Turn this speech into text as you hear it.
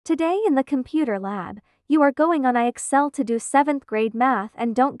Today in the computer lab, you are going on IXL to do 7th grade math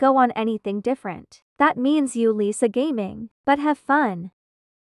and don't go on anything different. That means you Lisa gaming, but have fun.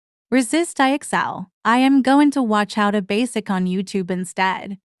 Resist IXL. I am going to watch HowToBasic on YouTube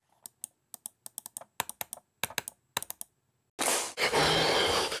instead.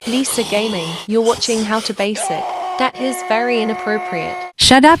 Lisa gaming, you're watching HowToBasic. That is very inappropriate.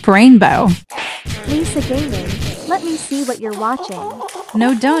 Shut up, Rainbow. Lisa gaming, let me see what you're watching.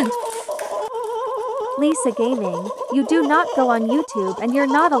 No, don't. Lisa gaming, you do not go on YouTube and you're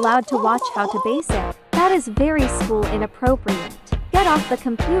not allowed to watch HowToBasic. That is very school inappropriate. Get off the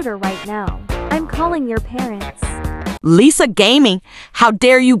computer right now. I'm calling your parents. Lisa gaming, how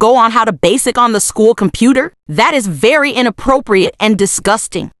dare you go on HowToBasic on the school computer? That is very inappropriate and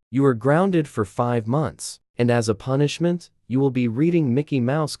disgusting. You are grounded for 5 months, and as a punishment, you will be reading Mickey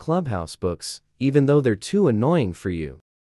Mouse Clubhouse books, even though they're too annoying for you.